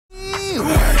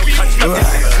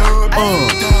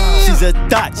She's a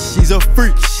thot, she's a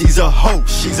freak, she's a hoe,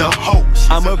 she's a hoe.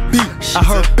 I'm a beat, I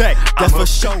her back, that's for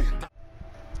sure.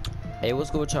 Hey, what's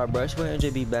good with y'all, bro? It's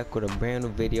yrndj back with a brand new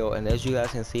video, and as you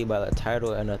guys can see by the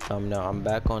title and the thumbnail, I'm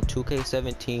back on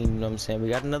 2K17. You know what I'm saying? We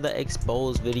got another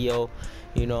exposed video,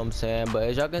 you know what I'm saying? But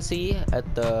as y'all can see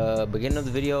at the beginning of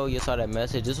the video, you saw that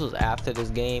message. This was after this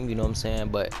game, you know what I'm saying?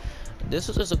 But this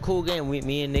was just a cool game.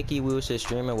 Me and Nikki, we was just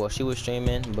streaming. Well, she was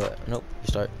streaming, but nope.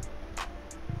 Start.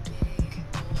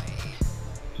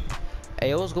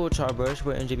 Hey, what's good with y'all, bro? It's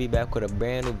yrndj back with a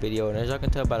brand new video, and as y'all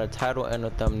can tell by the title and the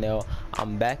thumbnail,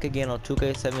 I'm back again on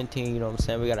 2K17. You know what I'm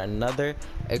saying? We got another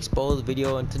exposed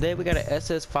video, and today we got an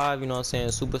SS5, you know what I'm saying,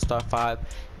 Superstar 5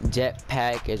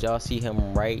 jetpack. As y'all see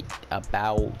him right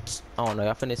about, I don't know,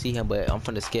 y'all finna see him, but I'm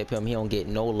finna skip him. He don't get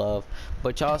no love,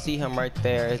 but y'all see him right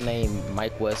there. His name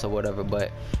Mike West or whatever. But you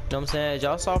know what I'm saying, as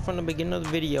y'all saw from the beginning of the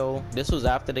video, this was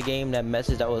after the game. That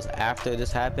message that was after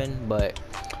this happened, but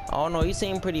I don't know, he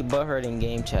seemed pretty butthurt in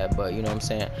game chat. But you know what I'm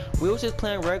saying, we was just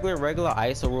playing regular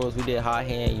ISO rules. We did hot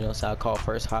hand, you know, so I called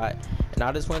first hot, and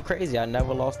I just went crazy. I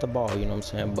never lost the ball, you know what I'm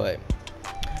saying? But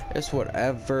it's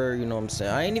whatever, you know what I'm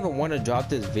saying. I didn't even want to drop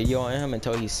this video on him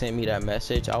until he sent me that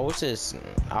message. I was just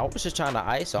trying to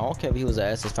ISO. I don't care if he was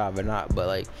an SS5 or not, but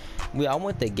like I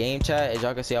went to game chat. As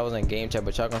y'all can see, I was in game chat,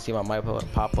 but y'all can see my mic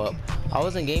pop up. I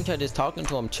was in game chat just talking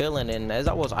to him, chilling, and as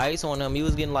I was ISOing him, he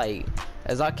was getting like,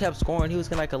 as I kept scoring, he was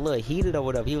getting like a little heated or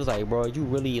whatever. He was like, bro, you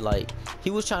really like, he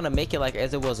was trying to make it like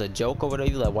as it was a joke or whatever.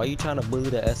 He was like, why you trying to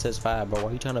bully the SS5, bro?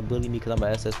 Why you trying to bully me because I'm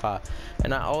an SS5?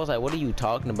 And I was like, what are you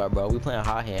talking about, bro? We playing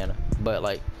hot hand. But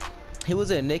like, he was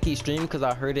in Nikki's stream because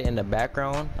I heard it in the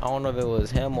background. I don't know if it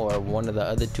was him or one of the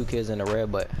other two kids in the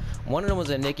red, but one of them was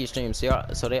in Nikki's stream. So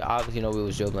they obviously know we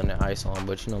was dribbling and ice on,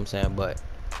 but you know what I'm saying? But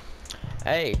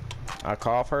hey, I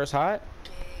called first hot.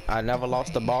 I never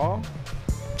lost the ball.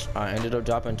 I ended up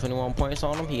dropping 21 points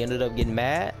on him. He ended up getting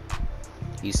mad.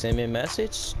 He sent me a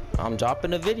message. I'm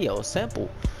dropping a video. Simple.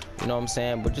 You know what I'm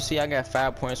saying? But you see, I got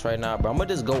 5 points right now, bro. I'm gonna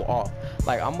just go off.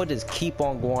 Like, I'm gonna just keep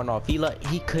on going off.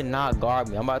 He could not guard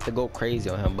me. I'm about to go crazy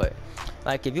on him. But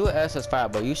like, if you're an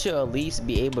SS5, bro, you should at least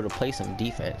be able to play some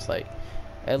defense. Like,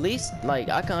 at least, like,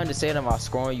 I can understand if I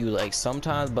scoring you like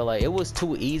sometimes, but like, it was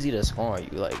too easy to score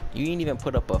you. Like, you didn't even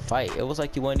put up a fight. It was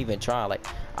like you weren't even trying. Like,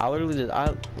 I literally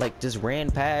just ran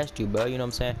past you, bro. You know what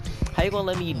I'm saying? How you gonna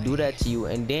let me do that to you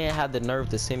and then have the nerve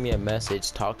to send me a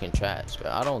message talking trash,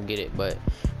 bro? I don't get it. But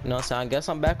you know what I'm saying, I guess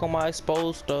I'm back on my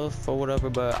exposed stuff or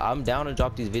whatever. But I'm down to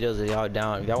drop these videos if y'all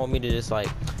down. If y'all want me to just like,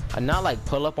 not like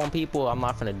pull up on people, I'm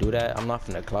not gonna do that. I'm not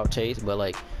gonna clout chase. But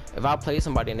like, if I play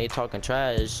somebody and they talking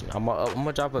trash, I'm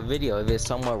gonna drop a video if it's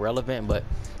somewhat relevant. But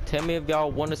tell me if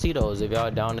y'all want to see those, if y'all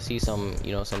down to see some,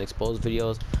 you know, some exposed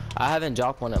videos. I haven't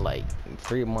dropped one in like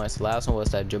 3 months. The last one was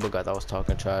that dribble guy that was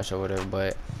talking trash or whatever.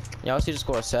 But y'all see the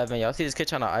score 7. Y'all see this kid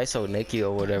trying to ISO Nikki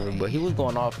or whatever. But he was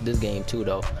going off this game too,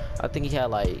 though. I think he had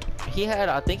like,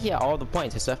 I think he had all the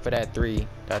points except for that 3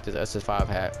 that this SS5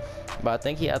 had. But I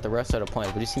think he had the rest of the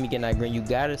points. But you see me getting that green, you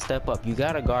gotta step up. You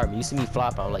gotta guard me. You see me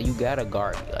flopping, I'm like, you gotta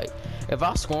guard me. Like, if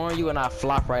I score on you and I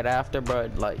flop right after, bro,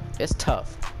 like, it's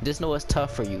tough. Just know it's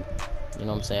tough for you. You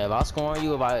know what I'm saying? If I score on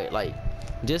you, if I like,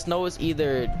 just know it's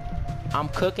either I'm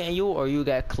cooking you or you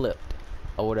got clipped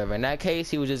or whatever. In that case,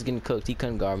 he was just getting cooked. He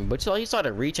couldn't guard me. But you know, he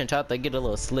started reaching, tried to get a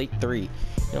little slick 3. You know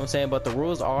what I'm saying? But the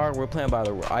rules are, we're playing by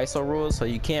the ISO rules, so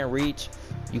you can't reach,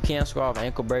 you can't score off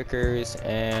ankle breakers,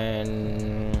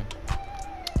 and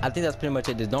I think that's pretty much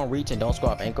it. Just don't reach and don't score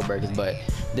off ankle breakers. But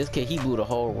this kid, he blew the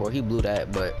whole rule. He blew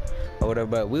that, but or whatever.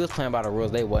 But we was playing by the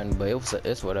rules, they wasn't. But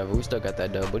it's whatever. We still got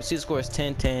that dub. But you see the score is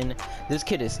 10-10. This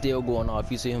kid is still going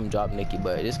off. You see him drop Nikki,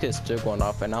 but this kid's still going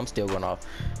off, and I'm still going off.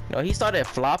 You know, he started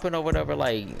flopping or whatever.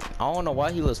 Like, I don't know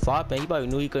why he was flopping. He probably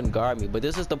knew he couldn't guard me. But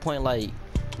this is the point. Like,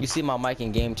 you see my mic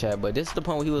in game chat. But this is the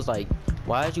point where he was like,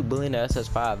 why is you bullying the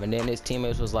SS5? And then his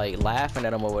teammates was like laughing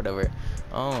at him or whatever.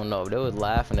 I don't know. They was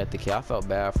laughing at the kid. I felt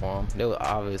bad for him. They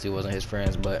obviously wasn't his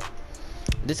friends, but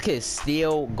this kid's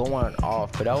still going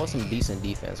off. But that was some decent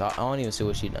defense. I don't even see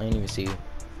I didn't even see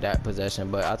that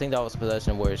possession, but I think that was a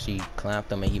possession where she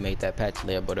clamped him and he made that patch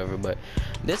layup, whatever. But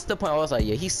this is the point I was like,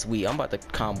 yeah, he's sweet. I'm about to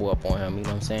combo up on him, you know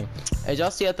what I'm saying? As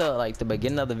y'all see at the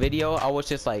beginning of the video, I was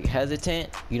just like hesitant,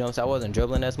 you know what I'm saying? I wasn't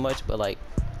dribbling as much, but like,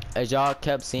 as y'all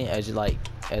kept seeing,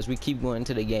 as we keep going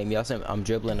into the game, y'all see I'm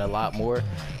dribbling a lot more.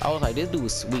 I was like, this dude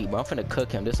is sweet, but I'm finna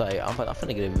cook him. Just like, I'm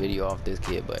finna get a video off this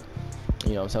kid, but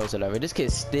you know what I'm saying, whatever. This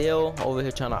kid's still over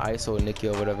here trying to ISO Nikki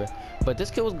or whatever, but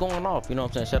this kid was going off, you know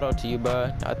what I'm saying? Shout out to you,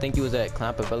 bro. I think he was at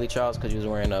Clamp Valley Trials because he was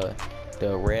wearing the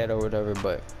red or whatever.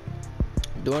 But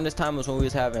during this time was when we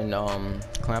was having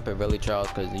Clamp Valley Trials,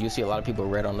 because you see a lot of people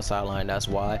red on the sideline. That's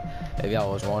why, if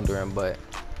y'all was wondering. But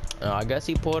I guess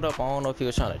he pulled up. I don't know if he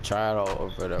was trying to try it out or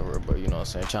whatever, but you know what I'm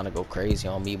saying, trying to go crazy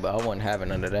on me, but I wasn't having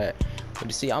none of that. But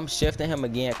you see, I'm shifting him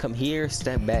again. Come here,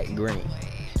 step back, green.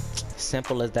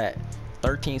 Simple as that.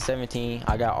 13, 17.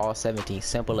 I got all 17.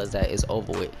 Simple as that. It's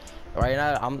over with. Right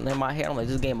now, I'm in my head. I'm like,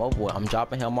 this game over with. I'm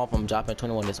dropping him off. I'm dropping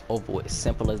 21. It's over with.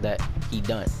 Simple as that. He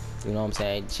done. You know what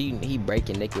I'm saying? He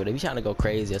breaking naked with it. He trying to go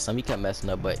crazy or something. He kept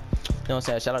messing up, but you know what I'm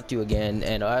saying? Shout out to you again.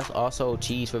 And also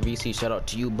Cheese for VC. Shout out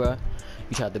to you, bruh.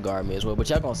 You tried to guard me as well, but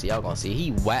y'all gonna see. Y'all gonna see.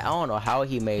 He whack. I don't know how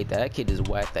he made that. That kid just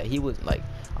whacked that. He was like,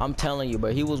 I'm telling you,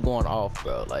 bro. He was going off,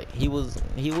 bro. Like he was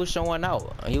showing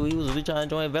out. He was really trying to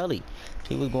join Valley.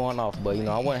 He was going off, but you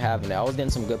know I wasn't having that. I was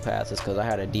getting some good passes because I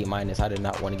had a D-. I did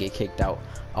not want to get kicked out.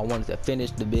 I wanted to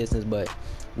finish the business, but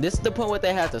this is the point where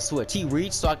they had to switch. He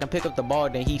reached so I can pick up the ball,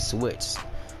 then he switched.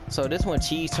 So this one,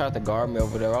 Cheese tried to guard me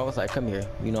over there. I was like, come here.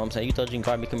 You know what I'm saying? You thought you can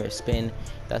guard me? Come here. Spin.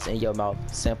 That's in your mouth.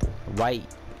 Simple. White.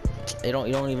 It don't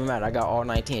even matter. I got all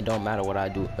 19. It don't matter what I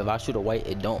do. If I shoot a white,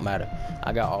 it don't matter.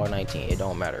 I got all 19. It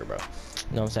don't matter, bro.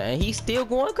 You know what I'm saying? And he's still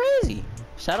going crazy.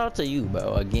 Shout out to you,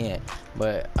 bro, again.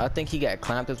 But I think he got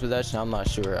clamped this possession. I'm not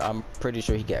sure. I'm pretty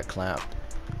sure he got clamped.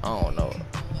 I don't know.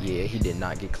 Yeah, he did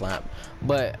not get clamped.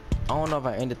 But I don't know if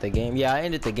I ended the game. Yeah, I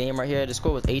ended the game right here. The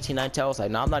score was 18-19. I was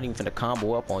like, nah, I'm not even finna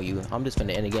combo up on you. I'm just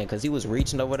finna end the game because he was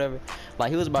reaching or whatever.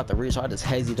 Like, he was about to reach, so I just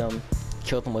hezzied him.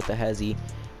 Killed him with the hezzy.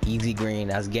 Easy green.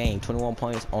 That's game. 21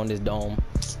 points on this dome. You know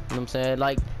what I'm saying?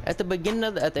 Like, at the beginning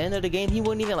of at the end of the game, he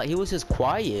wasn't even, like, he was just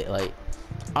quiet. Like,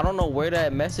 I don't know where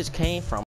that message came from.